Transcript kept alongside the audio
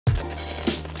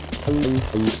Hey,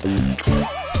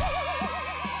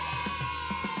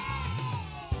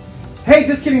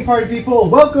 just kidding party people,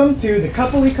 welcome to the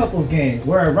Coupley Couples game,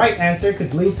 where a right answer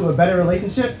could lead to a better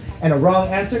relationship and a wrong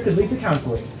answer could lead to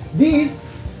counseling. These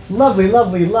lovely,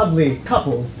 lovely, lovely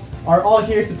couples are all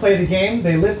here to play the game.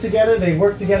 They live together, they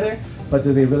work together, but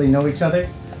do they really know each other?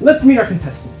 Let's meet our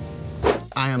contestants.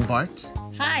 I am Bart.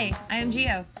 Hi, I am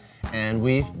Gio. And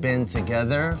we've been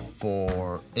together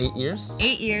for 8 years.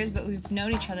 8 years, but we've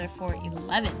known each other for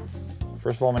 11.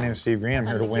 First of all, my name is Steve Greene. I'm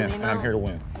here to win, and I'm here to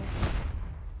win.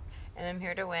 And I'm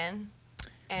here to win.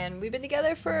 And we've been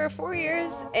together for 4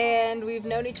 years, and we've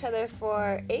known each other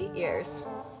for 8 years.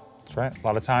 That's right. A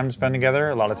lot of time to spend together,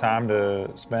 a lot of time to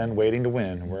spend waiting to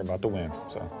win. We're about to win,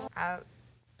 so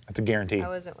that's a guarantee. I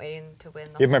wasn't waiting to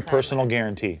win the You have whole my time. personal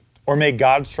guarantee. Or may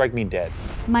God strike me dead.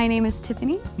 My name is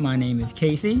Tiffany. My name is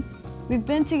Casey. We've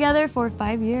been together for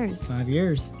 5 years. 5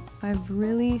 years. 5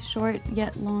 really short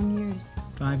yet long years.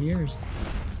 5 years.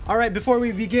 All right, before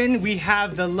we begin, we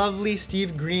have the lovely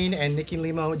Steve Greene and Nikki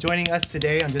Limo joining us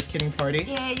today on Just Kidding Party.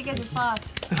 Yeah, you guys are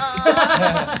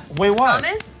fucked. Wait, what?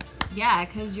 Promise? Yeah,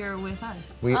 because you're with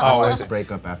us. We always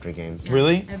break up after games.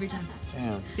 Really? Every time.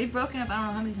 Damn. They've broken up I don't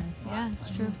know how many times. Yeah, it's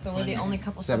true. So we're the only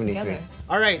couple stuck 73. together.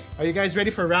 All right, are you guys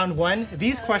ready for round one?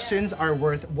 These questions are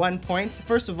worth 1 point.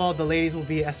 First of all, the ladies will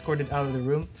be escorted out of the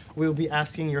room. We will be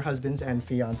asking your husbands and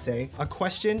fiancé a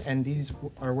question, and these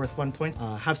are worth 1 point.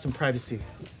 Have some privacy.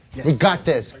 Yes. We got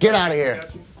this. Get out of here.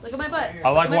 Look at my butt. I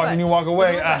like watching you walk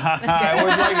away. I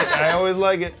always like it. I always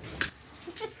like it.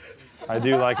 I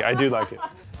do like it. I do like it.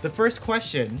 The first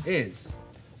question is,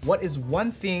 what is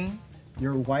one thing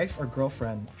your wife or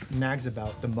girlfriend nags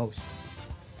about the most?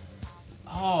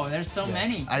 Oh, there's so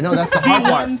many. I know, that's the The hard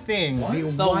part. one thing. The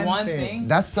one thing?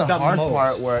 That's the The hard most.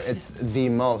 part where it's the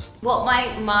most. Well,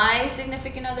 my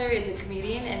significant other is a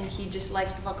comedian, and he just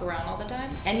likes to fuck around all the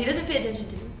time. And he doesn't pay attention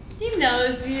to me. He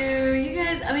knows you. You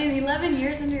guys, I mean, 11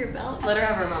 years under your belt. Let her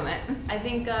have her moment. I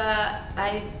think,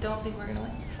 I don't think we're gonna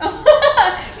win.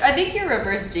 I think you're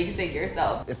reverse jinxing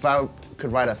yourself. If I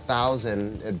could write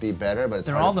 1,000, it'd be better, but it's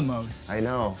They're hard. all the most. I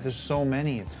know. There's so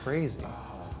many. It's crazy.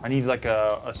 I need like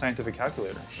a scientific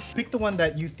calculator. Pick the one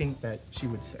that you think that she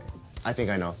would say. I think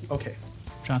I know. Okay.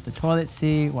 Drop the toilet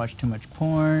seat, watch too much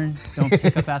porn, don't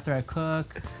pick up after I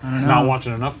cook. I don't know. Not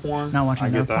watching enough porn. Not watching I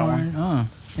enough get that porn. one.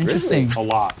 Oh, interesting. A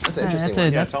lot. That's Yeah, an interesting that's a-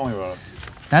 one. Yeah, tell me about it.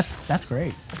 That's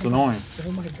great. It's annoying.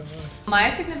 Oh my god.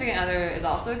 My significant other is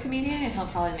also a comedian, and he'll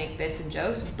probably make bits and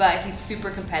jokes, but he's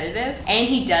super competitive, and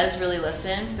he does really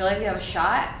listen. I feel like we have a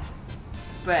shot,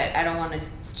 but I don't want to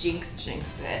jinx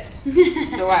it.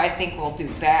 So I think we'll do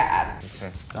bad.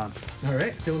 Okay. Done. All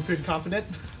right, feeling pretty confident?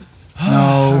 I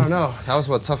No. don't know. That was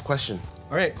a tough question.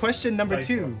 All right, question number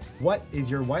 2. What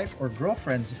is your wife or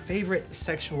girlfriend's favorite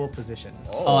sexual position?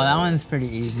 Oh, that one's pretty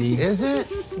easy. Is it?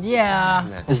 Yeah.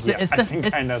 It's the, it's I the, think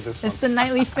it's, I know this one. it's the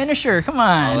nightly finisher. Come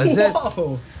on. Oh, is it?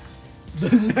 Whoa!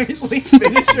 The nightly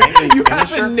finisher. You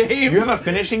have a name. You have a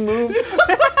finishing move?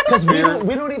 Because we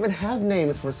don't even have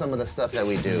names for some of the stuff that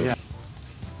we do. Yeah.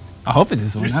 I hope it's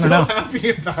this one. You're I so don't know. happy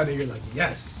about it. You're like,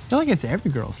 yes. I feel like it's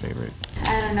every girl's favorite.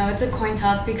 I don't know, it's a coin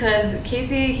toss because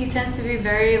Casey, he tends to be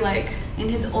very like in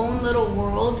his own little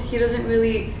world. He doesn't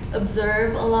really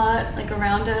observe a lot like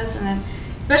around us, and then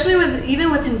especially even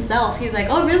with himself, he's like,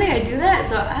 oh really, I do that?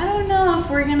 So I don't know if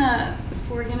we're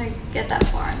gonna get that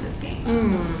far in this game.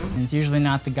 And it's usually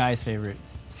not the guy's favorite.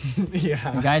 The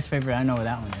Yeah. guy's favorite, I know what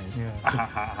that one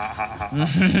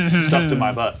is. Stuff to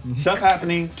my butt. Stuff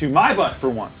happening to my butt for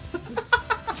once.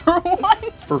 For once.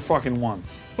 For fucking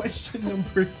once. Question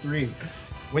number 3.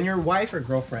 When your wife or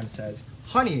girlfriend says,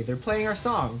 honey, they're playing our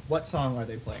song, what song are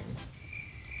they playing?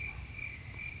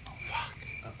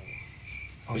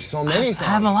 There's so many songs. I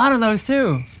have a lot of those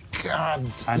too. God.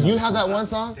 I know You this have that one. one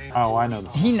song? Oh, I know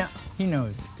this one. He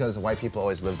knows. It's because white people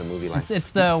always live the movie life.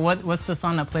 It's the what's the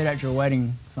song that played at your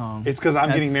wedding song? It's because I'm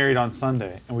That's- getting married on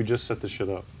Sunday, and we just set this shit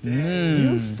up.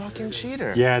 You fucking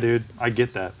cheater. Yeah, dude, I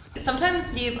get that. Sometimes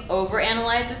Steve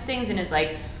overanalyzes things and is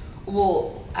like,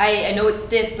 well, I know it's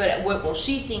this, but what will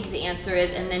she think the answer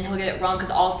is? And then he'll get it wrong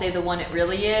because I'll say the one it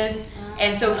really is.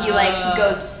 And so he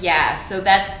goes, yeah. So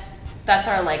that's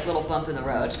our like little bump in the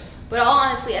road. But all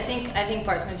honestly, I think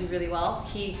Bart's gonna do really well.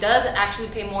 He does actually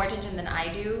pay more attention than I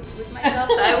do with myself.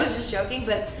 So I was just joking,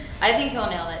 but I think he'll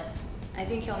nail it.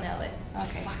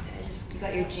 Okay. Fuck, you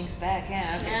got your jinx back.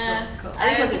 Yeah. Okay. Yeah. Cool.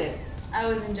 I think he'll do it. I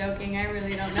wasn't joking. I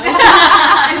really don't know.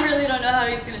 I really don't know how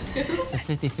he's gonna do. It's a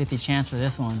 50-50 chance for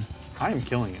this one. I am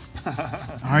killing it.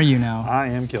 Are you now? I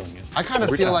am killing it. I kind of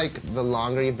Every feel time. like the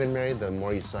longer you've been married, the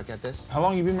more you suck at this. How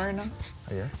long you been married now?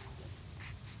 A year.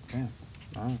 Damn.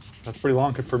 Oh, that's pretty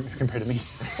long compared to me.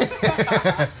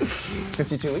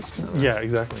 52 weeks? Yeah,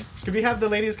 exactly. Could we have the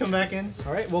ladies come back in?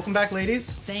 All right, welcome back,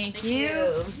 ladies. Thank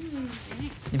you.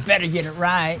 You better get it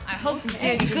right. I hope you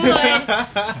did good.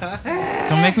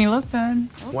 Don't make me look bad.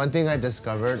 One thing I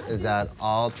discovered is that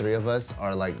all three of us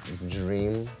are like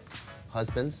dream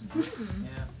husbands.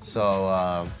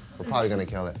 So we're probably gonna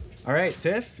kill it. All right,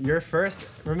 Tiff, you're first.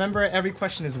 Remember, every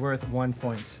question is worth 1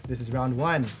 point. This is round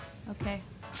 1. Okay.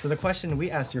 So the question we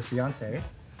asked your fiance,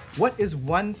 what is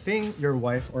one thing your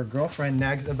wife or girlfriend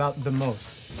nags about the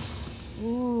most?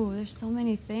 Ooh, there's so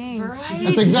many things.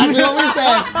 That's exactly what we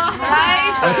said.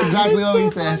 Right? That's exactly what we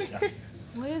said.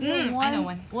 What is the one? I know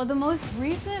one. Well, the most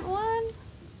recent one?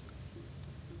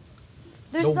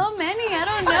 There's so many, I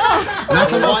don't know.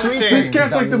 That's the most recent. This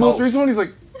cat's like the most recent one. He's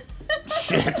like,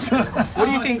 shit. What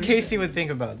do you think Casey would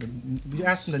think about? You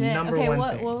asked him the Shit. number Okay, one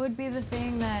what thing. would be the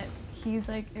thing that he's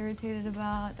like irritated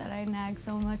about, that I nag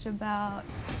so much about?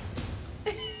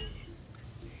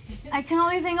 I can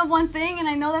only think of one thing, and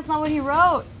I know that's not what he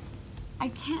wrote.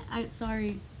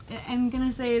 Sorry. I'm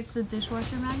gonna say it's the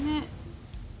dishwasher magnet.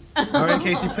 All right,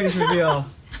 Casey, please reveal.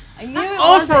 I knew it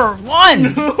Oh, wasn't. for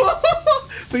 1!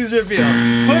 Please reveal.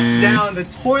 Put down the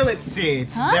toilet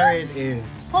seat. Huh? There it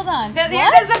is. Hold on. There's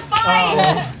What? a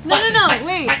fight. No,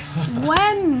 wait.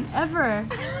 Whenever.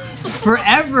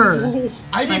 Forever.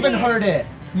 I've even heard it.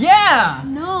 Yeah.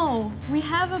 No, we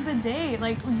have a bidet.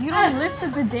 Like, you don't lift the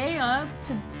bidet up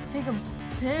to take a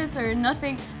piss or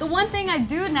nothing. The one thing I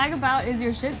do nag about is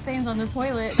your shit stains on the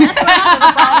toilet. That's what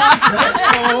I should have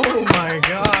brought up. Oh my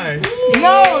gosh.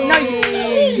 No.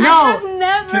 I've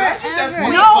never, ever.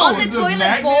 No. On the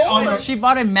toilet bowl. She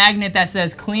bought a magnet that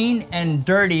says clean and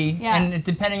dirty, Yeah. and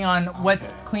depending on what's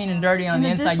clean and dirty on In the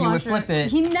inside, you would dishwasher. flip it.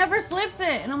 He never flips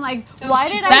it, and I'm like, why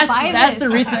did I buy this? That's the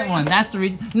recent one. That's the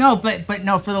reason. No, but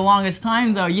no. For the longest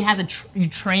time though, you had to you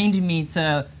trained me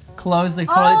to close the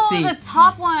toilet seat. The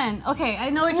top one. Okay, I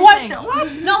know what you're What? saying.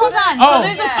 What? No, hold on. Oh, So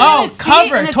there's a oh, toilet seat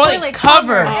cover, and a toilet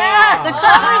cover. Yeah, the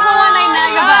cover's the one I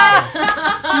nag about.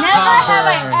 Never have I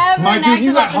ever My dude, nagged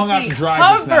you got about hung the out to seat. dry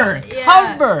just now.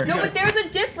 Cover. No, but there's a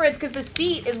difference because the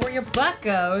seat is where your butt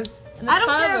goes. and the I don't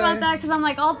care cover- about that because I'm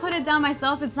like, I'll put it down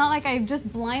myself. It's not like I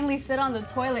just blindly sit on the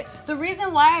toilet. The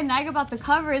reason why I nag about the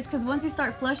cover is because once you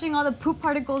start flushing, all the poop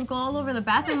particles go all over the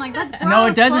bathroom. Like, that's gross. No,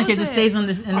 it doesn't, Close because it stays on All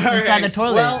inside right, the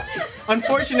toilet. Well,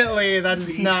 unfortunately, that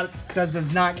does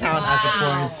not count as a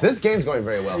point. This game's going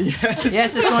very well. yes,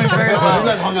 it's going very You well.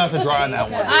 got hung out to dry on that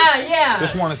one. Yeah.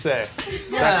 Just want to say,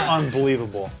 that's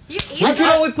unbelievable. You We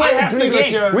can only play half the agree with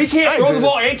game. your- We can't I throw agree the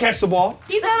ball and catch the ball.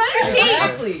 He's not on your team.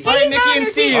 All right, Nikki and your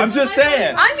Steve. I'm just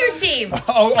saying. I'm your team.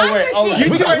 Oh wait. your Oh, team. wait.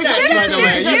 You two are next, by the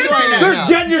way. You two are next. There's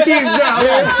gender teams now.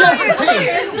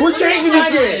 We're changing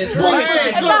this game.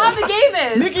 Okay, That's not how the game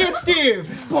is. Nikki and Steve,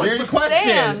 your question.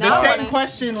 Damn, The now I same wanna-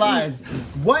 question lies.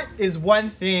 What is one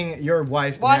thing your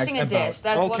wife Washing nags a about? dish,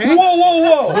 that's one okay. thing.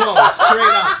 Whoa. Whoa, straight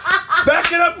up.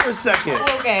 Back it up for a second.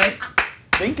 Okay.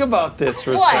 Think about this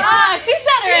for a What? second. She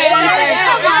said it.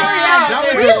 That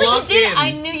was Really? You locked did? in.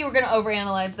 I knew you were gonna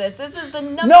overanalyze this. This is the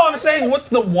number. No, I'm saying, what's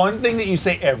the one thing that you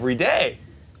say every day?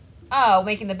 Oh,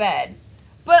 making the bed.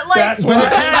 But like. That's But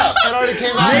what it came out. It already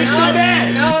came out. Make the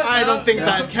bed. I don't think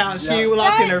that counts. She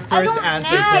locked in her I first don't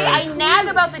answer. nag. first. I nag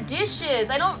about the dishes.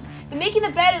 I don't. Making the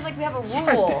bed is like we have a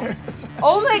rule.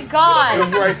 Oh my god. It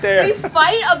was right there. We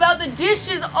fight about the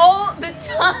dishes all the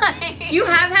time. You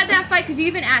have had that fight because you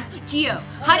even asked, Gio,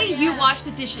 how do you wash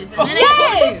the dishes? And then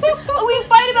Yes! I told you. We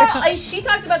fight about. She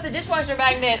talked about the dishwasher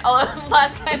magnet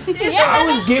last time too. I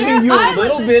was giving you a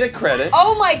little bit of credit.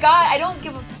 Oh my god! I don't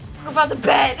give a fuck about the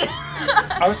bed.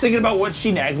 I was thinking about what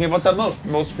she nags me about the most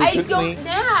I frequently. don't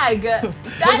nag. That's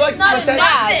like, not but a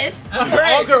that- nag. That's what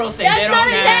all girls say. That's They not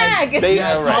don't a nag. nag. They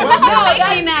are right. I That's nag. I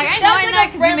know that's I like nag a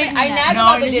 'cause you friendly. make me I nag. nag No,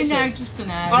 about the you dishes. nag just to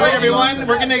nag. All right, everyone,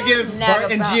 we're gonna give Nag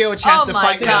Bart and about- Gio a chance Oh to my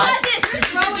fight God. back.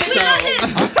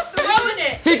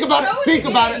 Think about it. Think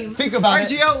about it. Think All about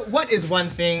right, it. Gio, what is one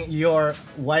thing your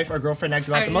wife or girlfriend nags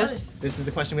about the already know most? This is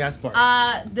the question we asked Bart.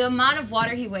 The amount of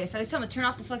water he wastes. I was telling him to turn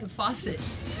off the fucking faucet.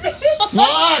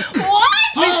 Fuck! What?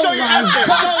 Please show your answer.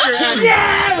 Show your answer.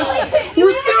 Yes!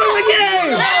 We're still in the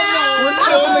game! We're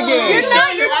still in the game. You're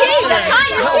not your team. That's not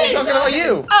your I'm team. talking about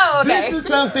you. Oh, okay. This is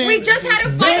something We just had a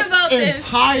fight about this this.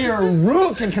 entire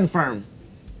room can confirm.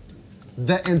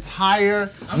 The entire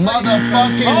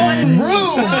motherfucking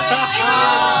room.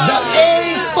 The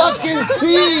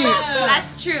A-fucking-C.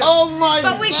 That's true. Oh my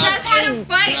god. But we just had a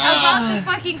fight about the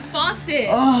fucking faucet.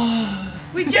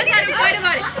 We just had a fight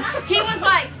about it. He was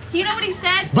like, you know what he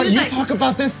said? But he was you like, talk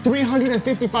about this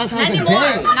 355 times not a anymore.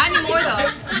 day. Not anymore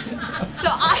though. So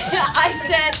I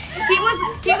said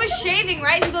he was shaving,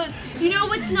 right? He goes, You know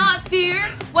what's not fair?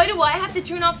 Why do I have to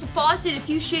turn off the faucet if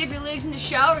you shave your legs in the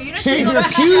shower? You're not Shave turning your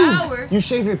off the shower. pubes. You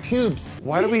shave your pubes.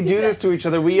 Why do we do this to each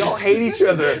other? We all hate each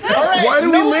other. right, Why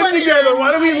do we live together?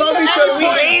 Why do we love each other? We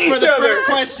hate For each the other. first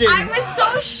question. I was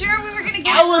so sure we were gonna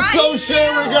get I it was right. so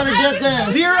sure we were gonna get this.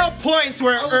 0 points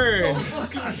were earned.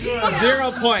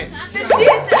 0 points. The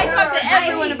dish. I talked to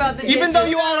everyone about the dishes. Even though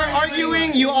you all are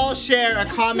arguing, you all share a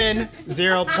common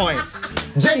 0 points.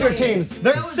 Gender teams.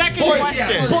 The second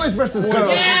question. Boys versus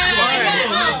girls.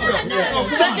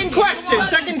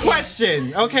 Second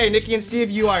question. Okay, Nikki and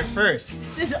Steve, you are first.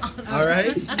 This is awesome. All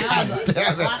right. God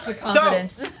damn it.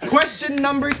 Confidence. So, question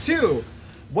number 2.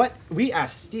 We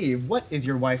asked Steve, what is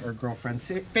your wife or girlfriend's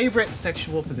favorite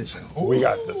sexual position? We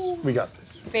got this. We got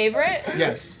this. Favorite?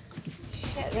 Yes.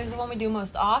 Shit, there's the one we do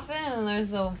most often, and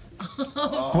there's the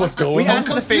What's going We on?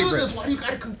 asked the favorites. Why do you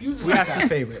gotta confuse us? We asked the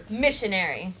favorites.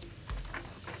 missionary.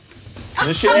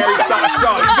 Missionary socks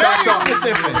on. Socks on.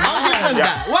 Specific. I'll give them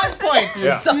that. 1 point.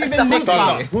 Yeah. Stephen Nikki. Socks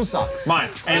on. Who sucks? Mine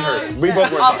and hers. We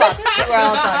both wear All socks. socks. We're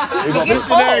all socks. We both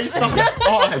Missionary socks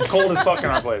on. It's cold as fuck in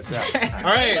our place. Yeah. All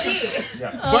right.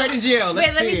 Bart and Gio, let's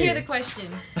Wait, let me see. hear the question.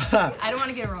 I don't want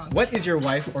to get it wrong. What is your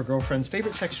wife or girlfriend's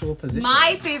favorite sexual position?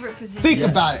 My favorite position. Think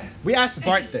about it. We asked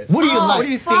Bart this. What do you like? What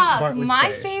do you think Bart would My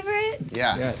say? favorite?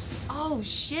 Yeah. Yes. Oh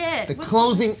shit. The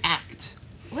closing act.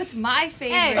 What's my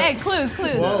favorite? Hey, clues. Whoa,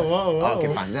 whoa, whoa.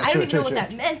 Okay, fine. Yeah, I true, don't even true, know what true.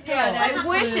 that meant though. I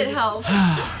wish it helped.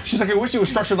 She's like, I wish it was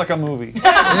structured like a movie.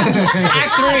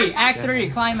 Act 3,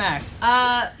 climax.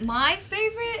 My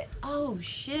favorite? Oh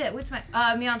shit. What's my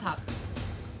me on top.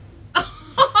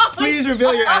 Please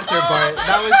reveal your answer, Bart.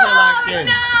 That was her locked in.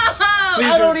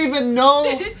 No! I don't even know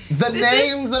the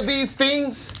names of these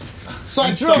things. So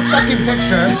I drew a fucking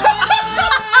picture.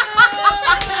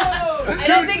 I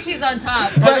don't think she's on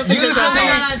top. But She's usually,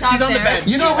 not on top She's on the there. bed.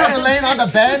 you know when you're laying on the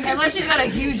bed? Unless she's got a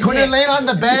huge When you're dick. laying on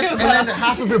the bed and then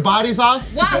half of your body's off?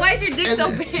 Why is your dick so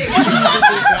big?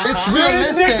 It's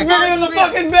realistic. in the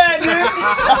fucking bed, dude.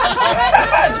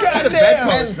 That's a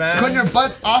bedpost, man. When your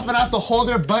butt's off and I have to hold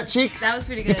your butt cheeks. That was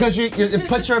pretty good. Because it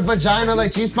puts your vagina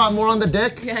like G-spot more on the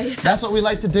dick. Yeah, yeah. That's what we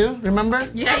like to do, remember?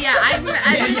 Yeah, I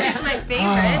think it's my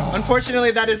favorite.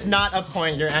 Unfortunately, that is not a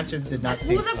point. Your answers did not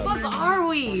Who sync. the fuck are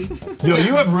we? Yo,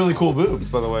 you have really cool boobs,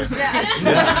 by the way.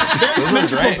 Those look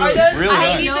great. Are those Really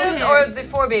baby nice. boobs or the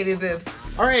 4 baby boobs?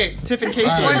 All right, Tiff and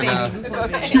Casey.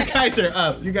 You guys are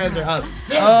up. You guys are up.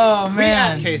 Oh We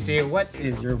asked man. Casey, what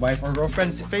is your wife or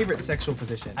girlfriend's favorite sexual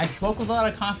position? I spoke with a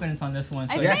lot of confidence on this one.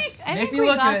 So Yes. I Make think me we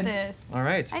look got good. this. All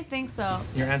right. I think so.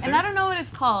 Your answer? And I don't know what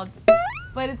it's called,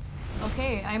 but it's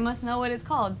okay. I must know what it's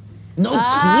called. No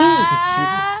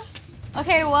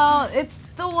Okay, well, it's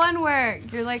the one where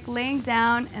you're like laying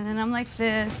down and then I'm like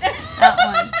this. That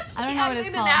one. I don't know what it's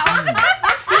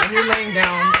called. And you're laying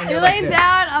down. And You're like laying this.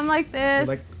 down. I'm like this.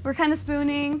 Like- We're kind of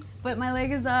spooning, but my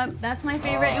leg is up. That's my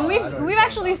favorite. And we've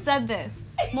actually said this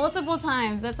multiple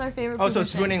times. That's our favorite. Oh, so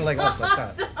position. spooning leg up like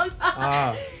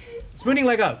that. Spooning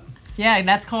leg up. Yeah,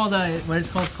 that's called what it's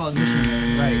called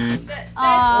missionary. Right.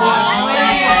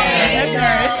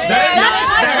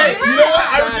 You know what?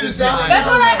 I would do the same. That's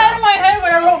what I had in my head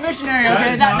when I wrote missionary.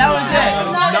 Okay, that was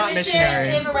it. Not the missionary.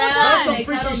 missionaries came around. They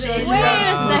cuddled in. Wait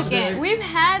a second. We've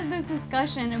had this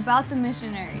discussion about the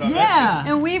missionary. Yeah.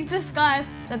 And we've discussed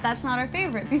that that's not our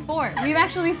favorite before. We've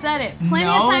actually said it plenty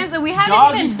No, of times that we haven't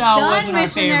doggy even style done wasn't our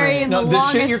missionary favorite. in No, the the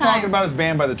longest shit you're talking time. about is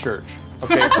banned by the church.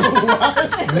 Okay.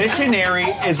 Missionary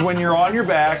is when you're on your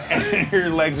back and your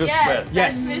legs are spread.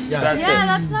 Yes. That's Yeah, it.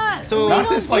 that's not. So- we Not don't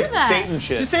this do like that. Satan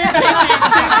shit. To save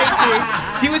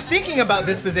Casey, he was thinking about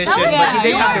this position, but he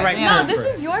didn't have the right No, term this for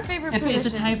it. is your favorite It's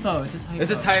position. a typo. It's a typo.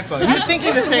 It's a typo. He was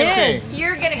thinking the same thing.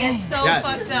 You're gonna get so Yes.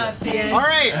 fucked up, dude. All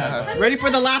right. Ready for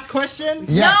the last question?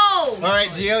 Yes. No! All right,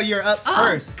 Gio, you're up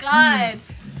first. God.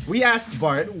 We asked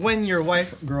Bart, when your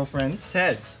wife, girlfriend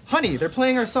says, honey, they're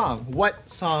playing our song, what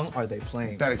song are they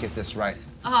playing? Better get this right.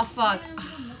 Oh fuck.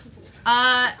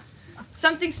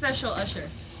 Something special, Usher.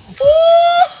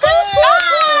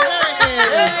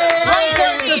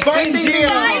 Bart and Gio.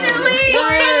 Finally,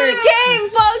 we're in the game,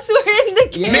 folks. We're in the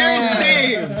game. Marriage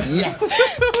saved. Yes.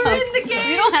 We're in the game.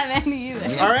 We don't have any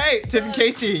either. All right, Tiff and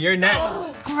Casey, you're next.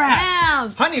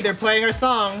 Damn. Honey, they're playing our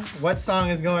song. What song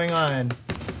is going on?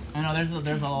 I know there's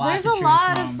a lot. There's to a choose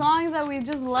lot from. of songs that we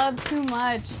just love too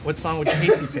much. What song would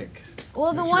Casey pick?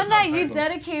 Well, the one that you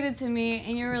dedicated to me,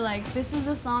 and you were like, this is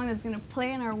the song that's gonna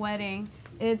play in our wedding.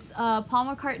 It's Paul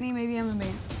McCartney, Maybe I'm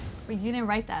Amazed. But you didn't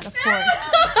write that, of course.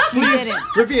 You Please didn't.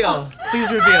 reveal. Please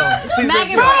reveal. Please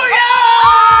Maggie reveal.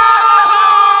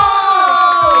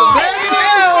 There it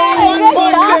is! 1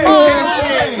 point to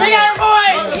Casey. We got our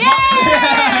boys!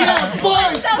 Yeah,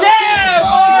 boys. Yeah,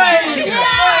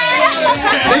 boys!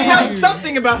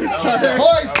 about each other.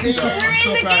 Boys team. We're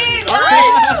in the game,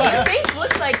 Alright. Your face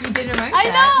looked like you didn't remember I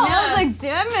know. that. I was like,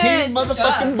 damn it. Team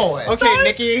motherfucking boys. Okay,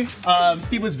 Nikki.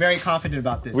 Steve was very confident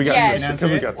about this. We got Yes. this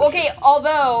because we got this. Okay,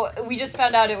 although we just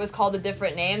found out it was called a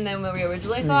different name than what we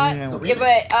originally thought. Yeah,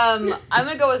 but I'm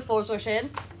gonna go with Fools Rush In.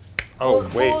 Oh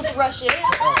wait. Fools Rush In.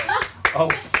 Oh,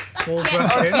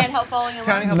 Can't help falling in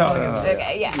love. No.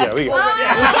 Okay, yeah. Yeah, we got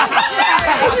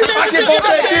I can vote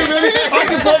that too, baby. I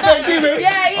can vote that too, baby.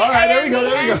 Yeah. All right, there we go.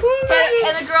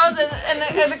 And the girls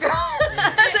and the girls.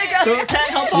 So it can't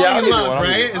help falling Yeah, I'll in give you love, one, I'll give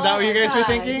right? you Is one. that what you guys were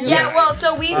thinking? Yeah, well,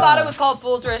 so we thought it was called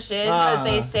Fools Rush In, as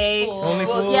they say. Only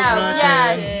Well, fools yeah, rush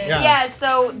yeah, in. yeah.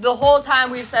 So the whole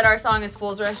time we've said our song is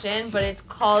Fools Rush In, but it's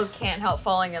called Can't Help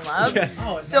Falling in Love. Yes.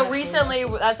 So recently,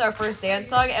 that's our first dance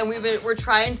song, and we're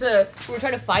trying to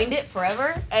find it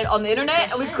forever and on the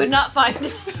internet, and we could not find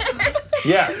it.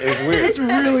 Yeah, it's weird. It's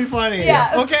really funny.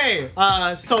 Yeah. Okay,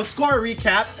 so score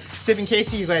recap. Tiff and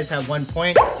Casey, you guys have 1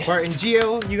 point. Bart and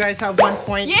Gio, you guys have 1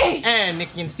 point. Yay! And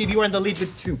Nikki and Steve, you are in the lead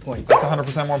with 2 points. That's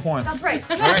 100% more points. That's right.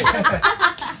 All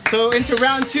right. So into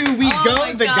round 2 we Oh go.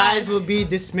 my The God. guys will be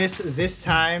dismissed this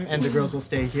time, and the girls will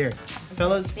stay here.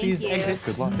 Fellas, please you. exit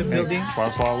Good luck. the building.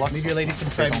 Sparks a lot of luck. Leave your ladies some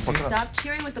Please don't privacy. fuck it up. Stop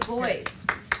cheering with the boys.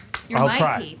 You're I'll my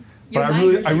try. team. But You're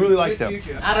my I team. really like them.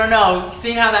 I don't know.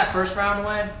 Seeing how that first round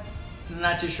went, I'm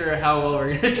not too sure how well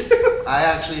we're gonna do. I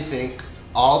actually think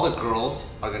all the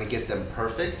girls are gonna get them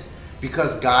perfect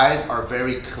because guys are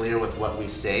very clear with what we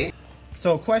say.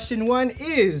 So question 1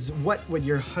 is, what would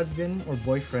your husband or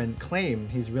boyfriend claim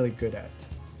he's really good at?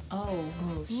 Oh,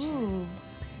 shit. Ooh.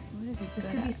 What is he This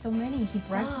good could be at? so many. He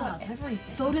brags about everything.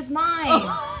 So does mine.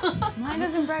 Mine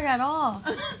doesn't brag at all.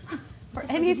 For What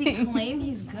does he anything. claim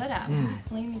he's good at? What does he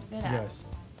claim he's good at? Yes.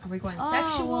 Are we going Oh,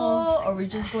 sexual? well. Or are we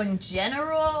just going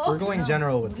general? We're going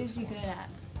general with What is this. he good at?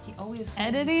 He always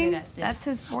claims Editing? He's good at this. That's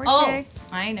his forte. Oh,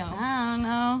 I know. I don't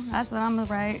know. That's what I'm gonna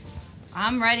write.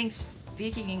 I'm writing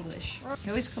speaking English. He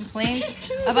always complains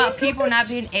about people not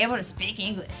being able to speak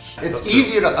English. It's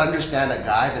easier to understand a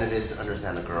guy than it is to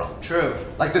understand a girl. True.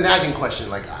 Like the nagging question,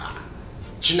 like,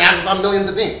 she nags about millions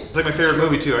of things. It's like my favorite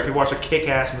movie too. I could watch a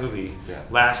kick-ass movie Yeah.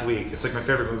 last week. It's like my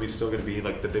favorite movie is still gonna be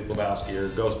like The Big Lebowski or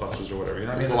Ghostbusters or whatever. You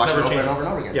know what I You mean? can watch It's it never over and changed. over and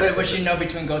over again. Yeah. Wait, would she know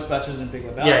between Ghostbusters and Big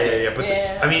Lebowski? Yeah. But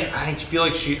Yeah. I mean, I feel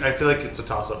like it's a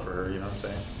toss-up for her. You know what I'm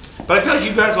saying? But I feel like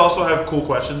you guys also have cool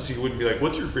questions. You wouldn't be like,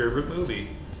 "What's your favorite movie?"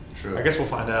 True. I guess we'll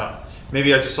find out.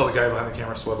 Maybe I just saw the guy behind the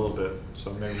camera sweat a little bit,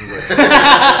 so maybe he's like, he's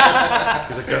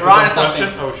like, "That's We're on a to dumb question."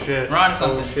 something. Oh shit! We're on to Oh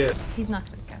something. shit! He's not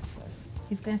gonna guess this.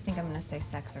 He's gonna think I'm gonna say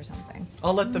sex or something.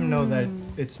 I'll let them know that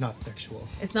it's not sexual.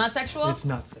 It's not sexual? It's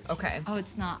not sexual. Okay. Oh,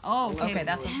 it's not. Oh, okay. Okay,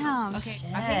 that's what's Damn. Okay.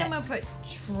 I think I'm gonna put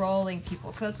trolling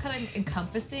people because it's kind of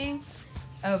encompassing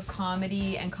of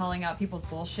comedy and calling out people's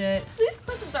bullshit. These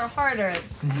questions are harder.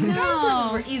 These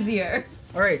questions were easier.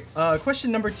 All right, question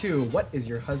number 2. What is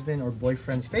your husband or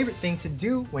boyfriend's favorite thing to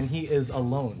do when he is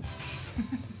alone?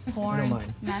 Porn.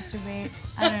 mind. Masturbate.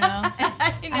 I don't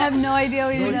know. I have no idea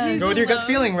what he does. Go with your gut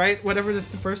feeling, right? Whatever the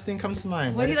first thing comes to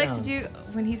mind. What he write it likes to down.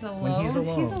 do when he's alone. When he's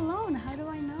alone. He's alone. How do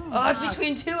I know? Oh, it's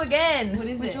between two again. What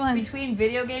is Which it? one? Between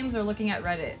video games or looking at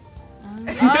Reddit.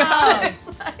 Oh.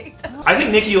 It's like, I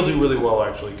think Nikki will do really well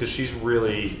actually, because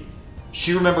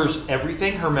she remembers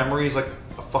everything. Her memory is like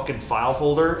a fucking file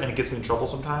folder, and it gets me in trouble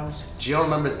sometimes. Gio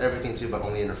remembers everything too, but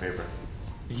only in her favor.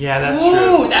 Yeah, that's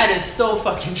Ooh, true. that is so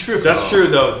fucking true. That's true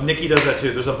though. Nikki does that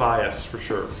too. There's a bias for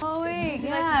sure. Oh wait, He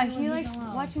yeah, likes to do he when he's likes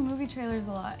alone. watching movie trailers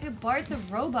a lot. Dude, Bart's a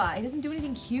robot. He doesn't do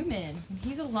anything human. When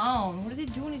he's alone. What does he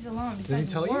do when he's alone he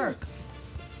besides tell you? work?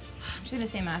 I'm just gonna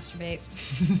say masturbate.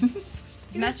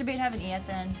 Does masturbate have an E at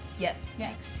the end? yes.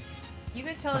 Yikes. You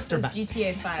could tell it says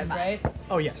GTA 5, right?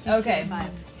 Oh, yes. Okay. 5.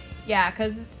 Yeah,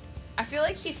 because I feel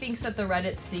like he thinks that the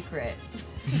Reddit's secret.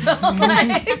 So,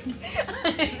 like,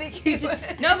 I think he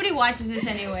would. Nobody watches this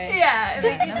anyway. Yeah, I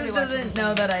think he nobody just watches doesn't this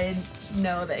know that I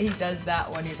know that he does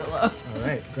that when he's alone. All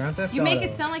right, Grand Theft You Auto. make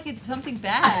it sound like it's something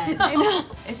bad. I know.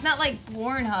 It's not like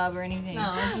Pornhub or anything.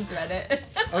 No, it's just Reddit.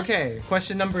 Okay,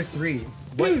 question number 3.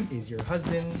 What is your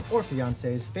husband or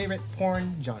fiance's favorite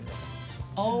porn genre?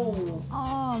 Oh.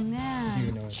 Oh man. Do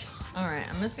you know it? All right,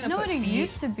 I'm just I gonna know put what it feet.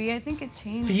 used to be. I think it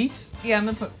changed. Feet? Yeah, I'm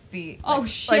gonna put feet. Oh, like,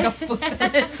 shit. Like a foot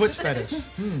fetish. Foot fetish.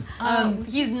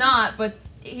 He's not, but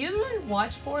he doesn't really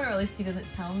watch porn, or at least he doesn't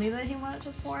tell me that he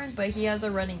watches porn. But he has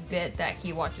a running bit that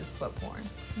he watches foot porn.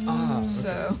 Ah,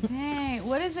 So Dang,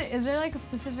 what is it? Is there like a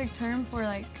specific term for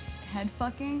like head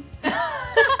fucking?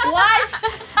 What?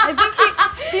 I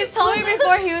think he's told me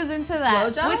before he was into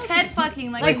that. blowjob. What's head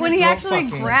fucking? Like when he throat actually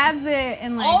fucking. grabs it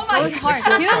and like Oh my goes hard.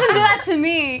 He doesn't do that to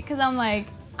me because I'm like,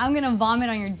 I'm gonna vomit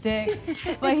on your dick.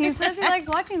 But he says he likes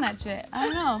watching that shit. I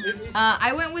don't know.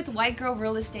 I went with white girl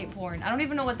real estate porn. I don't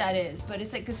even know what that is, but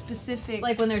it's like a specific.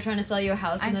 Like when they're trying to sell you a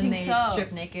house and then they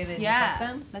strip naked and fuck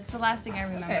them? That's the last thing I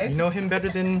remember. Okay. You know him better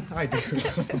than I do.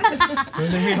 Better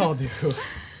than we all do.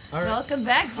 All right. Welcome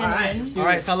back, gentlemen. All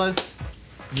right, fellas.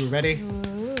 You ready?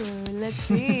 Ooh, let's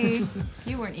see.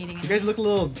 You weren't eating it. You guys look a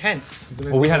little tense.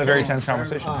 Well, we had a very tense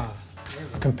conversation.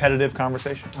 A competitive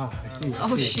conversation. Oh, I see.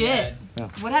 Oh shit. Yeah.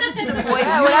 What happened to the boys?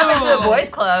 Yeah, what happened to the boys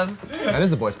club? That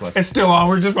is the boys club. It's still on.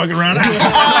 We're just fucking around. Well,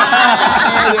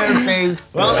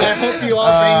 I hope you all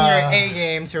bring your A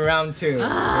game to round 2.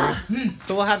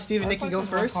 So we'll have Steve and Nikki go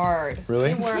first. Hard.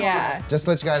 Really? Yeah. Just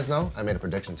to let you guys know, I made a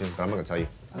prediction too, but I'm not gonna tell you.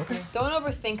 Okay. Don't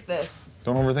overthink this.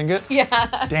 Don't overthink it?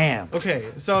 Yeah. Damn. Okay,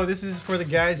 so this is for the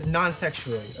guys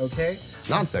non-sexually, okay?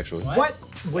 Non-sexually? What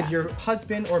would your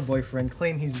husband or boyfriend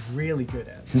claim he's really good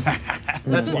at?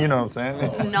 That's You know what I'm saying?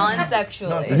 It's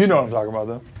non-sexually. You know what I'm talking about,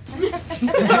 though.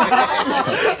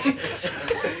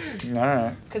 All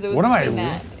right. Because it was between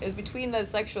that. It was between the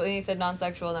sexual, and he said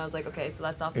non-sexual, and I was like, okay, so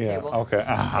that's off the table. Okay.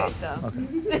 Okay, so. What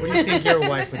do you think your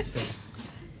wife would say?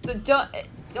 So don't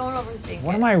overthink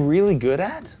What it. am I really good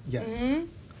at? Yes.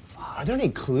 Are there any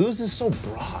clues? This is so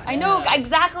broad. I know,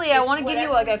 exactly. I want to give you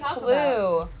like a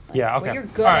clue. Yeah, okay. What you're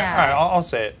good all right, at. All right, I'll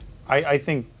say it. I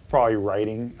think probably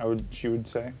writing, she would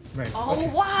say. Right. Oh, okay.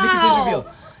 wow. Nikki, please reveal.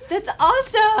 That's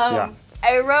awesome. Yeah.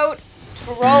 I wrote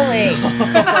trolling.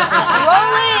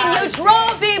 Trolling, you troll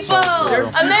people.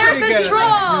 America's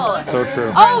troll. So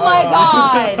true. Oh my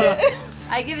God.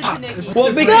 I give it to Nikki.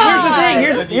 Well, because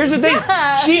here's the thing.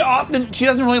 She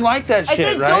doesn't really like that I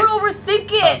shit, said right? don't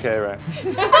overthink it. Okay, right.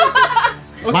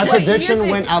 My prediction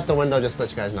went out the window, just to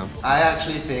let you guys know. I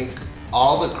actually think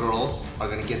all the girls are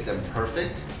gonna get them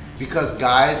perfect because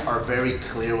guys are very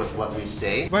clear with what we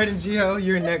say. Right, and Gio,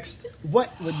 you're next.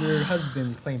 What would your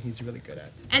husband claim he's really good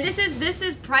at? And this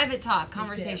is private talk,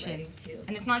 conversation,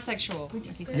 and it's not sexual.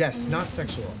 He said. Yes, not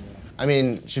sexual. I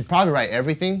mean, she'd probably write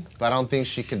everything, but I don't think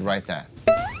she could write that.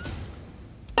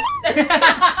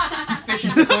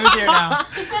 Fishing for clues here now.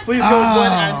 Please go with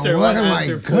one answer. What One am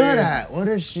answer, I good please. at? What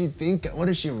does she think? What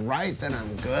does she write that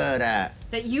I'm good at?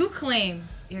 That you claim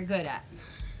you're good at.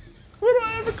 What do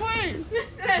I ever claim?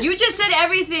 You just said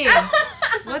everything.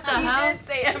 What the hell? You did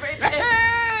say everything.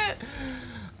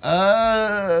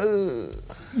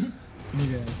 Need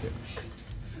an answer.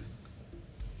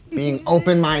 Being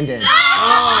open-minded.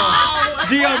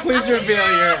 Gio, please reveal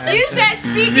your answer. You said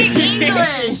speaking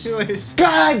English.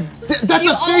 God, that's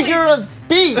a figure of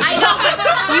speech. I know,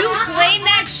 but you claim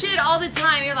that shit all the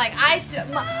time. You're like, I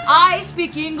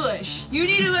speak English. You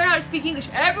need to learn how to speak English.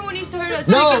 Everyone needs to learn how to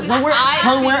speak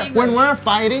English. When we're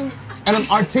fighting and I'm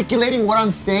articulating what I'm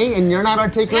saying and you're not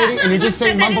articulating and you're just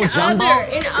saying mumbo jumbo,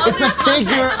 it's a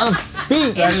figure of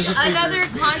speech. In another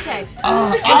context.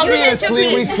 Obviously,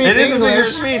 we speak English. It is a figure of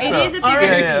speech.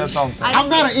 That's all I'm saying. I'm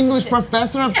not an English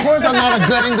professor. Of course I'm not a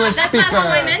good English That's speaker. not how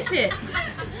I meant it.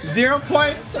 0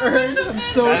 points earned. I'm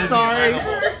so sorry.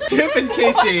 Tiff and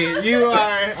Casey, you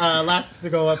are last to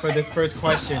go up for this first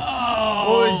question.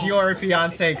 What was your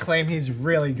fiance claim he's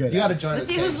really good at? You gotta join Let's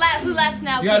us. see who laughs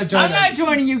now. You gotta join I'm not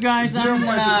joining you guys. 0 points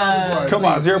across the board. Come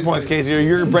on, 0 points, Casey.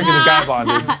 You're breaking the guy bond,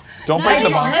 dude. Don't break the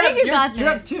I bond. think you got You're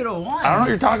up this. 2-1. I don't know what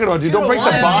you're talking about, dude. Don't break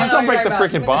the bond. Don't break the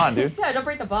freaking bond, dude. Yeah, don't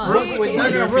break the bond. What would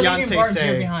your fiance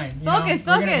say? Focus,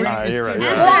 focus. Alright, you're right.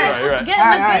 Answer. You're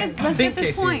right. Let's Think, get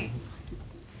this Casey. point.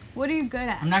 What are you good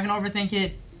at? I'm not gonna overthink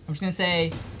it. I'm just gonna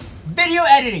say video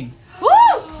editing. Woo!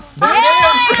 There it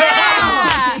is.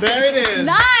 Yeah! There it is.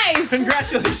 Nice!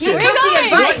 Congratulations. He took the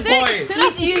advice.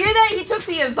 Point. You hear that? He took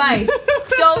the advice.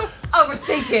 Don't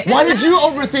overthink it. Why did you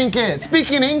overthink it?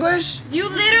 Speaking English? You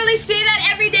literally say that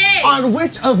every day. On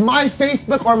which of my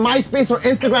Facebook or MySpace or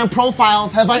Instagram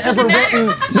profiles have I ever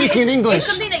written speaking English? It's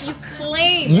something that you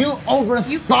claim. You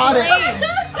overthought it.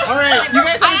 All right, you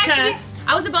guys have a chance.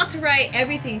 I was about to write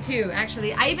everything too,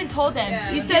 actually. I even told them.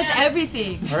 He says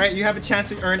everything. All right, you have a chance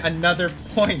to earn another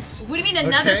point. What do you mean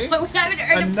another Okay. point? We haven't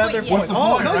earned Another a point point. yet.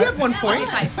 Oh, no, you have 1 point.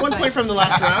 Okay, fine. 1 point from the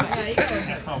last round. Yeah, you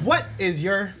go. What is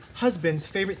your husband's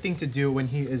favorite thing to do when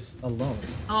he is alone?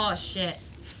 Oh, shit.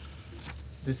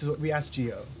 This is what we asked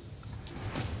Gio.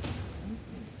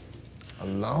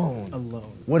 Alone.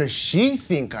 Alone. What does she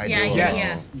think I do? Yeah, alone?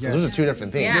 Yes. Those are two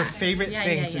different things. Yeah. Your favorite Yeah,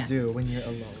 thing yeah, to yeah. do when you're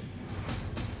alone.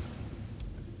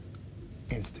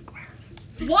 Instagram.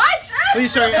 What?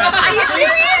 Please show your answer. Are you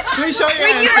serious? Please show your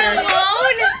When answer. you're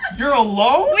alone? You're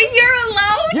alone? When you're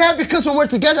alone? Yeah, because when we're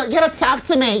together, you gotta talk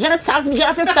to me. You gotta talk to me. Get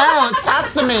off your phone.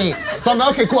 Talk to me. So I'm like,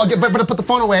 okay, cool. But I put the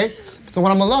phone away. So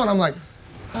when I'm alone, I'm like,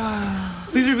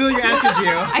 Please reveal your answer,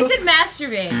 Gio. I said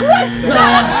masturbate. And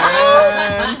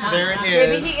there it is.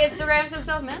 Maybe he Instagrams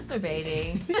himself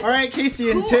masturbating. All right,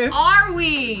 Casey and Who Tiff. are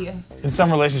we? In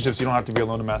some relationships, you don't have to be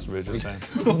alone to masturbate. Just saying.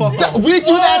 We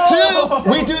do that too.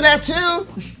 We do that too.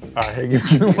 All right,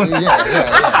 give you one.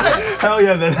 Yeah. Hell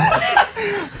yeah, then.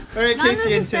 All right, Not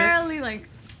Casey and Tiff. necessarily like,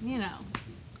 you know.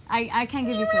 I can't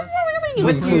give you clues.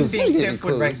 What do you Clues. think Give me Tiff would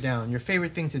clues. write down? Your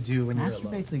favorite thing to do when you're alone?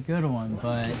 Masturbate's a good one,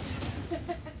 but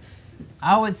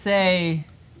I would say,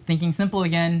 thinking simple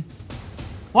again,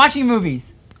 watching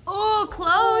movies. Oh,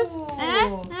 close.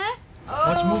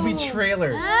 Watch movie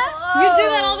trailers. You do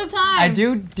that all the time. I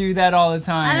do that all the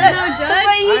time. I don't know, Judge.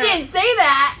 But he didn't say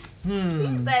that.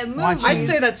 Hmm. Said movie. Watching- I'd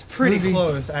say that's pretty Movies.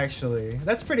 close, actually.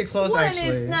 That's pretty close, One actually.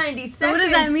 is 90 seconds. So what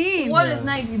does that mean? One Yeah. is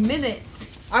 90 minutes.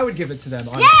 I would give it to them,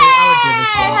 honestly. I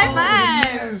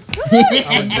High would give it to them.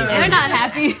 five. They're not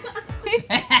happy.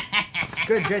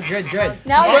 Good.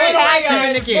 Now All we're right, gonna Casey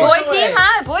and Nikki. Boy team,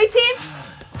 huh? Boy team?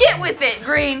 Get with it,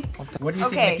 Greene. What do you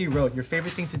Okay. think Nikki wrote? Your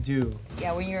favorite thing to do?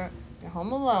 Yeah, when you're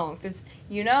home alone, because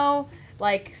you know,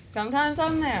 like sometimes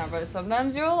I'm there, but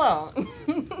sometimes you're alone.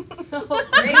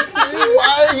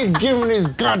 Why are you giving these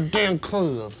goddamn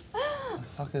clues?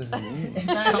 Fuck is it?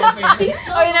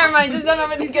 Oh, never mind. Just don't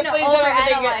overthink it. Please don't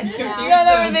overthink it. now. You don't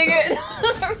overthink it.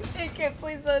 Don't overthink it.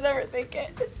 Please don't overthink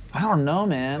it. I don't know,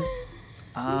 man.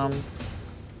 I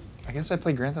guess I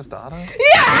play Grand Theft Auto. That's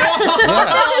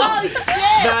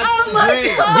Oh my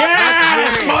great. God.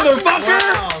 Yes,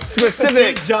 motherfucker! Wow.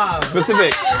 Specific. Good job.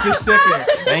 Specific. Specific.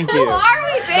 Thank Who you. are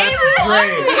we, baby? That's Who are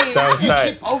great. we? That was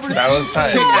tight. That was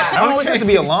tight. I don't always have to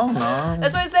be alone, though.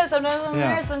 That's what I said. Sometimes I'm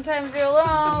Yeah. there, sometimes you're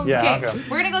alone. Yeah, Okay, okay.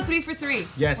 we're gonna go 3 for 3.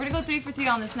 Yes. We're gonna go 3 for 3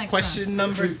 on this next Question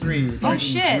number 3. one. Oh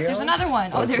shit, there's another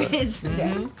one. Oh, there is.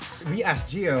 We asked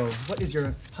Gio, what is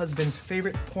your husband's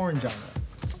favorite porn genre?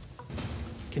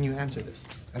 Can you answer this?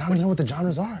 And I don't even know what the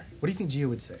genres are. What do you think Gio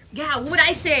would say? Yeah, what would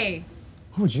I say?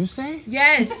 What would you say?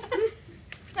 Yes.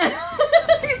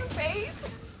 His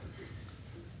face.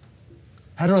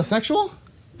 Heterosexual?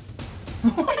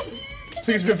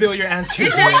 Please reveal your answer.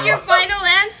 Is that your final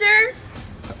answer?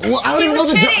 Well, I don't He even know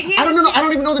was the kidding, he I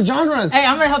don't even know the genres. Hey,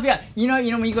 I'm gonna help you out. You know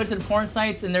when you go to the porn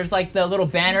sites and there's like the little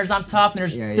banners on top and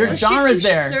there's Yeah, there's yeah. genres Should you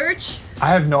there. search? I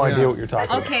have no idea what you're talking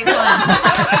about. Okay, fine.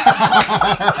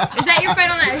 Is that your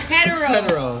final answer?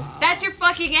 Hetero. That's your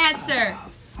fucking answer.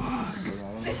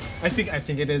 I think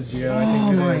it is Gio.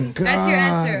 Oh my god. That's your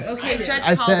answer. Okay, Judge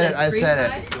I called said it. it. I said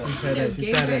it.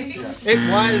 She said it. It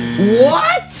was.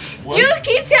 What? You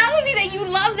keep telling me that you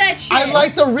love that shit. I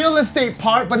like the real estate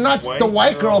part, but not the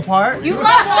white girl part. You love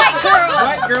white girl.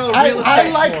 White girl real I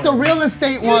estate like porn. the real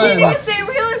estate You didn't even ones. say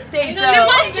real estate, though. Then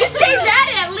why did you say that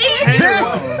at least? This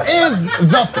is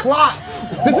the plot.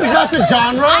 This is not the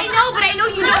genre. I know, but I know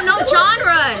you don't know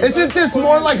genres. Isn't this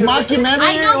more like mockumentary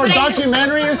I know, or but I-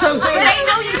 documentary or something? But I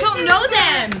know you don't know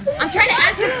them. I'm trying to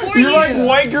answer for You you. like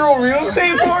white girl real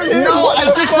estate porn, dude? No, What I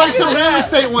the just fuck like the is real that?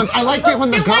 estate ones. I like it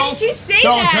when the Then why girls did you say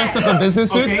they're all that? dressed up in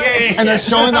business suits Okay. and they're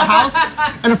showing the house,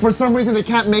 and if for some reason they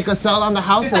can't make a sell on the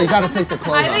house, so they gotta take the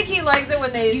clothes I off. think he likes it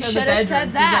when they You show the should have bedrooms. said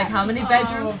He's that. like, how many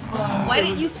bedrooms? Why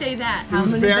didn't you say that? How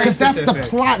many very Because that's the specific.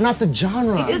 plot, not the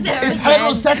genre. Is it? It's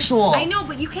heterosexual. I know,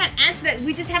 but you can't answer that.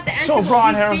 We just have to answer So what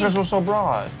broad, we think. heterosexual, so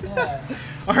broad.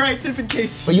 All right, Tiff and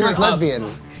Casey. But you like you're up. lesbian.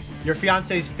 Your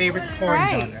fiance's favorite porn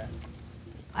Right. genre.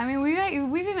 I mean,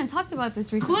 we've even talked about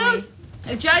this recently. Clues?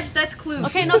 Judge, that's clues.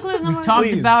 Okay, no clues, no more. Talked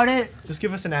Please. about it. Just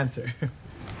give us an answer.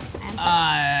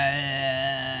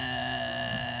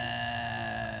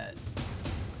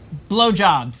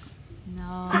 Blowjobs.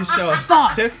 No. Please show.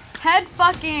 Fuck. Tiff. Head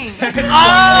fucking.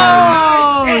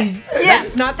 Oh!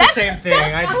 That's not the same thing.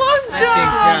 I think,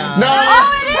 yeah. No,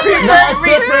 no, it's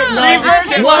different. No, Reverse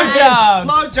one is blowjob.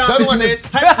 Blowjob The other one is is-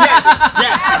 this. Yes,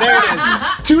 there it is.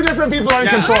 two different people are in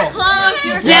Yeah. control. Close.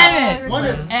 You're Damn it! One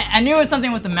is. I knew it was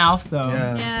something with the mouth though.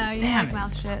 Yeah. Yeah, you Damn like it.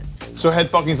 mouth shit. So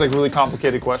head fucking's like really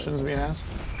complicated questions being asked?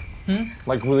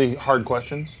 Like really hard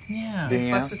questions Yeah. being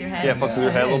Fucks asked? with your head. Yeah, fucks with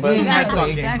your head a little bit. Exactly.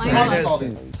 Exactly. Exactly.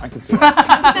 It is. I can see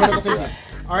that.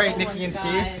 All right, Nikki and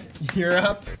Steve, you're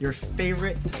up. Your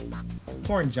favorite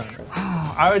porn genre.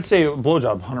 I would say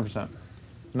blowjob, 100%.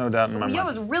 No doubt in my That mind.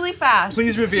 was really fast.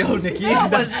 Please reveal, Nikki.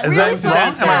 That was Is really that fucking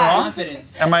wrong? Am I wrong?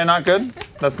 Confidence. Am I not good?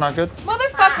 That's not good?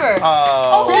 Motherfucker.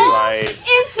 Oh, right.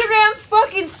 Instagram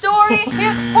fucking story. Whole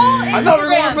Instagram. I thought we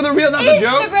were going for the real, not the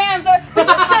joke. Instagrams are. You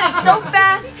said it so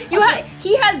fast.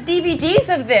 He has DVDs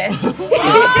of this. He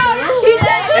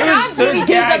have They're DVDs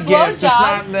gag of gifts. It's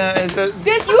not blowjobs. the.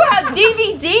 This, you have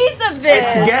DVDs of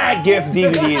this. It's gag gift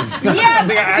DVDs. It's not Yeah,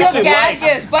 something I you actually gag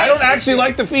like. gifts, but I don't actually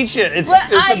like the feet shit. It's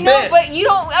But a I know, bit. but you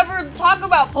don't ever talk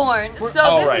about porn. So this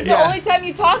right, is the yeah. only time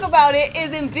you talk about it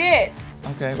is in bits.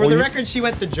 Okay. For the record, she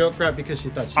went the joke route because she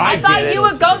thought she. I thought you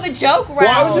would go the joke route. Well,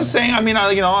 I was just saying. I mean, I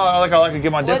like to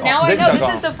get my dick. Well, now I dick know sucked this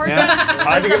on. is the first Yeah? time. I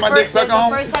like to get my dick sucked This is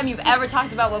on. the first time you've ever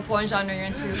talked about what porn genre you're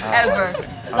into, ever.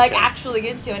 Like actually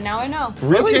into, and now I know.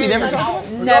 Really? Okay, You never so talked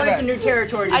about? We're Never. going into new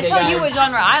territory I today, tell you guys. what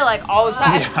genre I like all the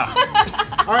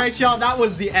time. All right, y'all. That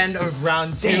was the end of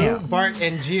round 2. Damn. Bart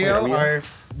and Gio are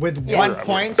with Yes. 1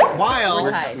 point, while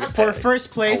We're tied. for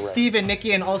first place, Steve and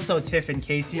Nikki, and also Tiff and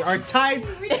Casey are tied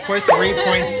for 3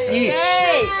 points each.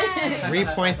 Yay! 3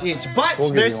 points each. But We'll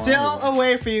give there's you one. still a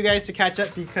way for you guys to catch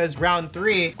up because round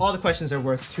 3, all the questions are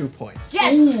worth 2 points.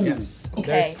 Yes. Yes.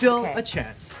 Okay, There's still okay. a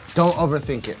chance. Don't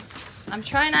overthink it. I'm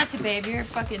trying not to, babe. You're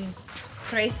fucking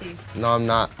crazy. No, I'm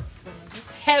not.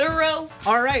 Hetero.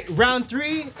 All right, round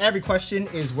 3. Every question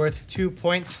is worth 2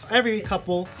 points. Every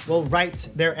couple will write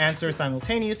their answer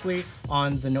simultaneously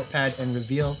on the notepad and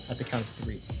reveal at the count of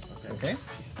 3. Okay?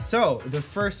 So, the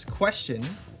first question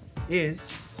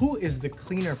is, who is the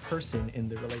cleaner person in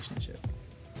the relationship?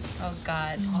 Oh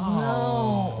God.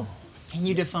 No. Can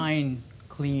you define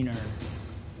cleaner?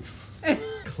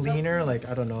 Cleaner, like,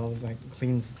 I don't know, like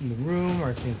cleans the room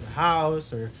or cleans the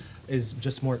house or is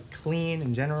just more clean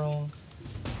in general?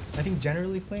 I think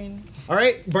generally clean. All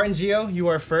right, Bart and Gio, you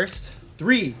are first.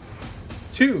 3,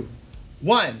 2,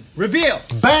 1, reveal.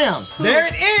 Bam! There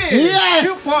it is! Yes! 2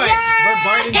 points for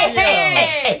Bart and Gio.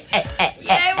 Hey!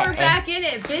 Yeah, we're back in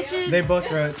it, bitches. They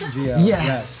both wrote Gio.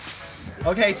 Yes.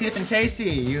 Okay, Tiff and Casey,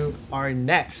 you are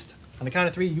next. On the count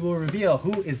of 3, you will reveal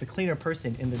who is the cleaner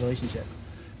person in the relationship.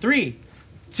 3,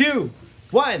 2,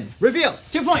 1, reveal.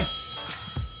 2 points.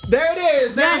 There it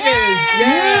is! There it is!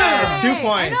 Yes! 2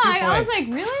 points. I know, 2 I was points. like,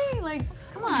 really? Like,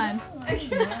 come on.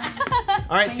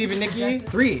 All right, Steve and Nikki,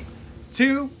 3,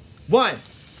 2, 1.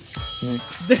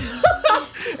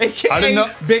 AKA I didn't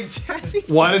know- Big Daddy.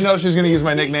 Well, I didn't know if she was gonna use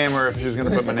my nickname or if she was gonna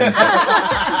put my name.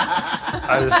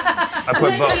 I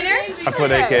put both. I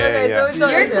put AKA. Yeah.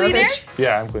 You're cleaner?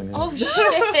 Yeah, I'm cleaner. Oh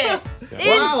shit.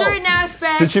 In Wow. certain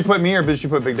aspects. Did she put me or did she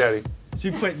put Big Daddy? She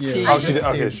put you. Steve. Oh, she did.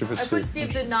 Steve. Okay, she put I put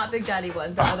Steve. Steve the not Big Daddy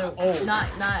one, the other, not,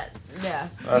 yeah.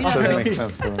 That doesn't make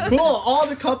sense. But Cool. All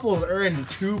the couples earned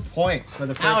 2 points for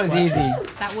the first That was question. easy.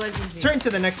 That was easy. Turn to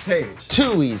the next page.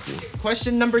 Too easy.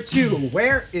 Question number 2.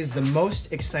 Where is the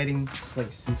most exciting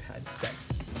place you've had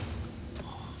sex?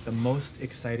 The most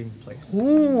exciting place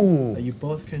Ooh. that you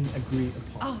both can agree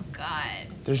upon. Oh God.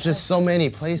 There's just so many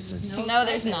places. No,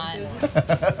 there's not.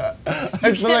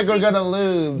 I feel like we're gonna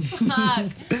lose.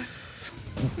 Fuck.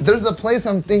 There's a place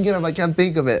I'm thinking of. I can't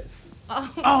think of it.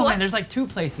 Oh man, there's like 2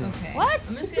 places. Okay. What?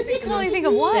 I'm just gonna pick I the can only most think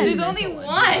of one. There's only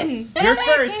one. You're Wait,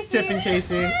 first, Casey. Tiff and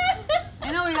Casey.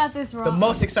 I know we got this wrong. The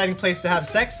most exciting place to have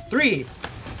sex. 3,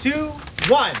 2,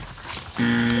 1.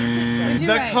 What'd you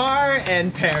The write? car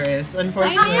and Paris,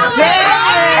 unfortunately. I knew it.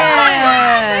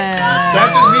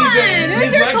 that just means that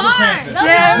his legs were cramping.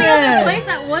 That was the only other place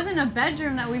that wasn't a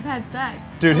bedroom that we've had sex.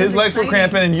 Dude, his That was legs were exciting.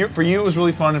 cramping, and for you it was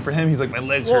really fun, and for him he's like, my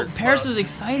legs Well, hurt. Paris was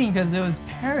exciting because it was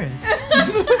Paris.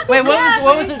 Wait,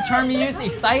 what was the term you used?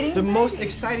 Exciting? The most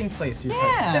exciting place you've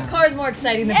had sex. Yeah. The car is more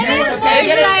exciting than It Paris, is okay? more Get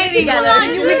it exciting. together. Come on,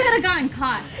 we could have gotten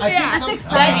caught. That's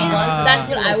exciting. That's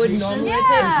what I would normally pick,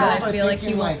 but Yeah. I feel like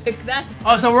you won't pick that.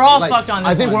 Oh, so we're all Like, fucked on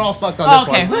this I think one. we're all fucked on Oh, this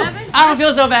okay. one. Evan? I don't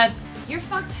feel so bad. You're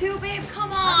fucked too, babe.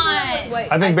 Come on.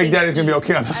 I think Big Daddy's gonna be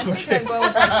okay on this I one. think I go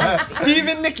with that. Steve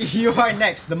and Nikki, you are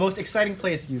next. The most exciting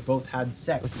place you both had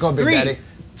sex. Let's go, Big 3, Daddy.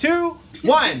 2,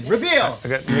 1. Reveal. I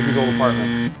got Nikki's old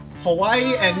apartment.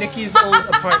 Hawaii and Nikki's old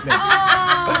apartment.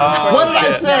 What did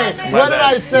I say? My What did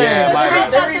bad. I say? Yeah, my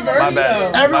bad. My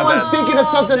bad. Everyone's thinking of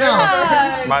something else.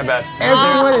 My bad.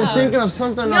 Everyone is thinking of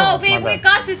something No, else. babe, we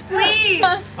got this, please. We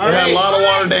had a lot of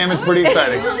water damage, pretty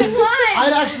exciting.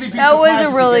 I'd actually be That was surprised a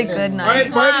if we really get good this. All right,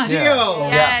 night. Bart and Gio.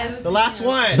 Yes. The last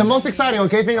one. The most exciting,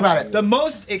 okay? Think about it. The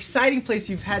most exciting place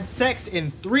you've had sex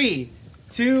in 3,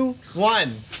 2,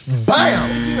 1.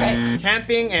 Bam!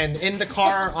 Camping and in the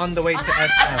car on the way to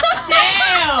SF.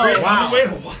 Damn! Wow.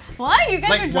 What? You guys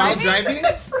were Like while driving?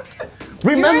 driving?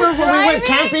 Remember when we went driving?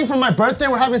 camping for my birthday?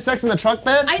 We're having sex in the truck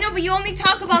bed? I know, but you only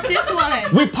talk about this one.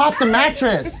 We popped the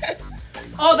mattress.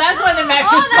 Oh, that's when the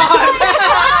mattress popped.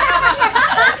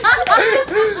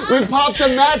 We popped the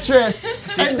mattress.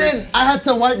 And then I had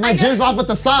to wipe my jizz off with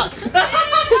the sock.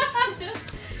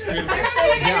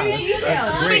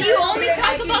 But you only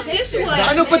talk about this one.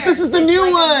 I know, but this is the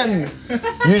new one.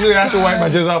 Usually I have to wipe my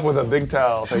jizz off with a big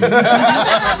towel. Thank you.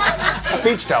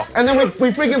 speech tell. And then we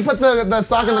freaking put the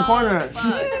sock in the corner.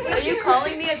 Are you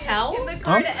calling me a towel? In the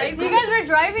car to So you guys were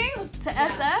driving to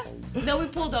SF? No, we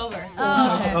pulled over.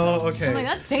 Oh, okay. I'm like,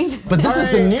 that's dangerous. But this is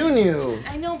the new.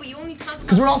 I know, but you only talk about.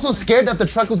 Because we're also scared that the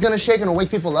truck was gonna shake and wake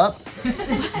people up.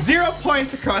 0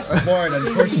 points across the board,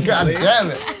 unfortunately. God damn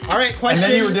it. All right, question.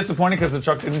 And then you were disappointed because the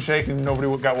truck didn't shake and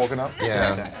nobody got woken up?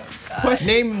 Yeah.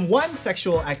 Name one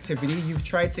sexual activity you've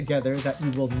tried together that you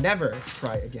will never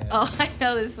try again. Oh, I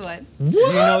know this one. Do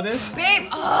you know this? Babe,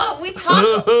 we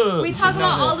talk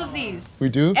about all of these. We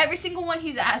do? Every single one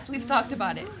he's asked, we've talked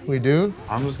about it. We do?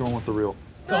 I'm just going with the real.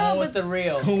 Going with the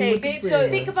real. Okay, babe, so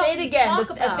think about Say it again. talk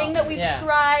A about. thing that we've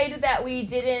tried that we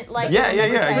didn't like. Yeah,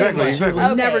 exactly.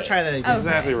 We'll never try that again. Okay.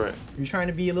 Exactly right. You're trying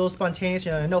to be a little spontaneous.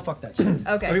 You're like, no, fuck that shit.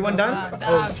 Okay. Everyone done?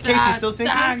 Casey's still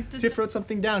thinking? Tiff wrote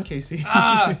something down, Casey. You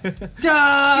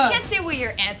can't say what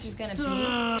your answer's gonna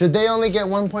be. Should they only get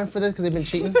 1 point for this because they've been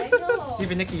cheating?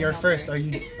 Steve and Nikki, you're first. Are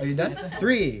you done?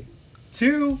 3,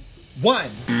 2, 1.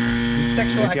 The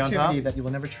sexual Nikki on activity top? that you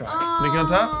will never try. Nikki on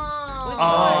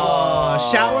top?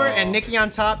 Shower and Nikki on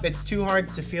top. It's too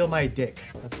hard to feel my dick.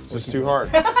 That's It's just too hard.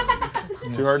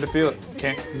 Too hard to feel it.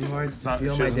 Can't. too hard It's to not, she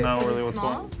feel my doesn't dick. know really what's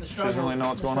going on. She doesn't really know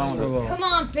what's going on with it. Come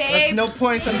on, babe. That's no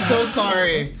points. I'm so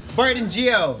sorry. Bart and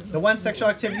Gio, the one sexual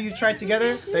activity you tried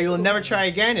together that you will never try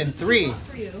again in 3,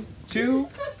 2,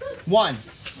 1.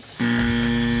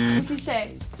 What'd you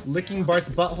say? Licking Bart's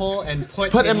butthole and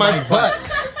put in my butt.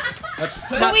 That's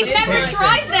But not we've the never same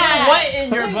tried that. What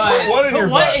in your butt? What in your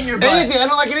butt? in your butt? Anything. I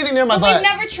don't like anything near my But we've butt.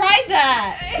 never tried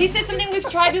that. He said something we've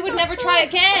tried we would never try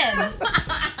again.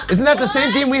 Isn't that the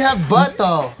same thing? We have butt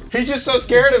though. He's just so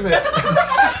scared of it.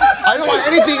 I don't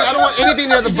want anything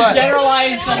near the butt.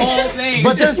 Generalize the whole thing.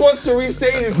 But He just wants to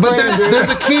restate his But claim, dude. there's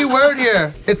a key word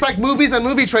here. It's like movies and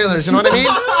movie trailers, you know what I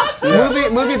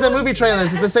mean? Movies and movie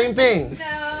trailers, it's the same thing.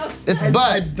 It's I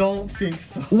butt. don't think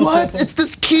so. What? It's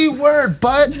this key word,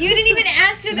 butt. You didn't even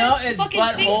answer No, this it's fucking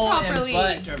thing butthole properly.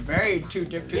 and butt are very two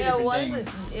different one's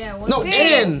things. one's No,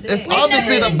 in. It's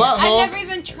obviously the I've butthole. never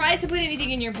even tried to put anything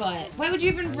in your butt. Why would you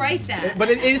even write that? But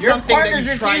it is Your something that partner's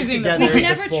you tried refusing together We've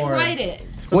never before. tried it.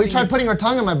 Well, you tried putting her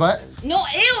tongue in my butt. No,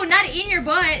 ew, not in your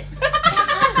butt.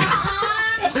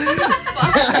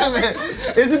 Damn it.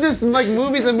 Isn't this like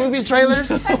movies and movie trailers?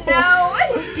 No,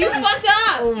 you fucked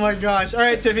up. Oh my gosh. All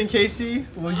right, Tiff and Casey,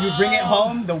 will you bring it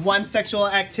home? The one sexual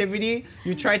activity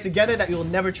you tried together that you will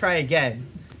never try again.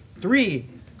 3,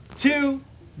 2,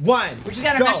 1. We just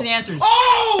gotta Go. match the answers.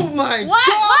 Oh my What?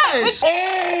 gosh!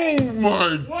 Oh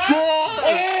my god!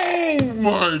 Oh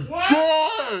my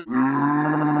god!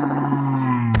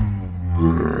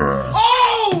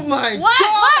 Oh my What?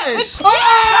 gosh! What?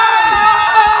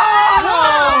 No!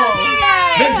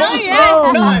 They both yes.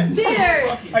 wrote none.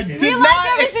 Cheaters! I did We not like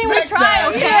everything we expect try, that.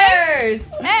 okay? Cheaters!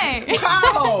 Hey.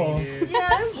 Wow!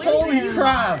 Holy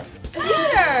crap!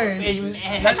 Cheaters!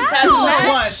 That's so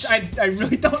clutch. I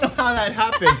really don't know how that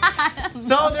happened.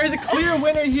 So there's a clear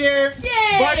winner here.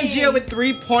 Yay! Bart and Gio with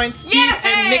 3 points, Steve Yay!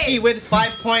 and Nikki with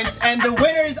 5 points, and the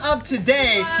winners of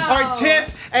today are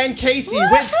Tiff and Casey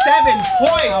with 7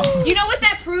 points. You know what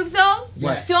that proves, though?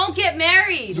 What? Don't get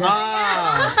married.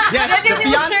 Yes, the They will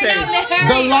turn out fiancés. married.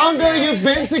 The longer you've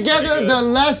been together, the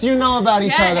less you know about each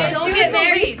Yes, other. don't She get was the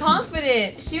least married.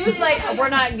 confident. She was like, we're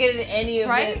not getting any of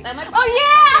Right? this. I'm like, Oh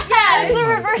yeah! It's a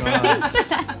reverse team.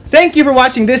 Thank you for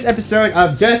watching this episode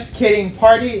of Just Kidding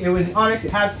Party. It was an honor to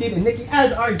have Steve and Nikki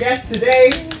as our guests today.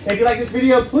 If you like this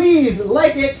video, please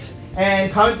like it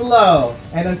and comment below.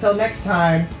 And until next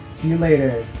time, see you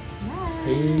later.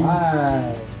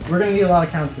 Bye. We're gonna need a lot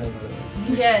of counseling. By the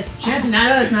way. Yes.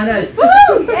 Not us, not us.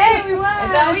 hey, we won!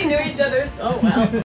 I thought we knew each other so well.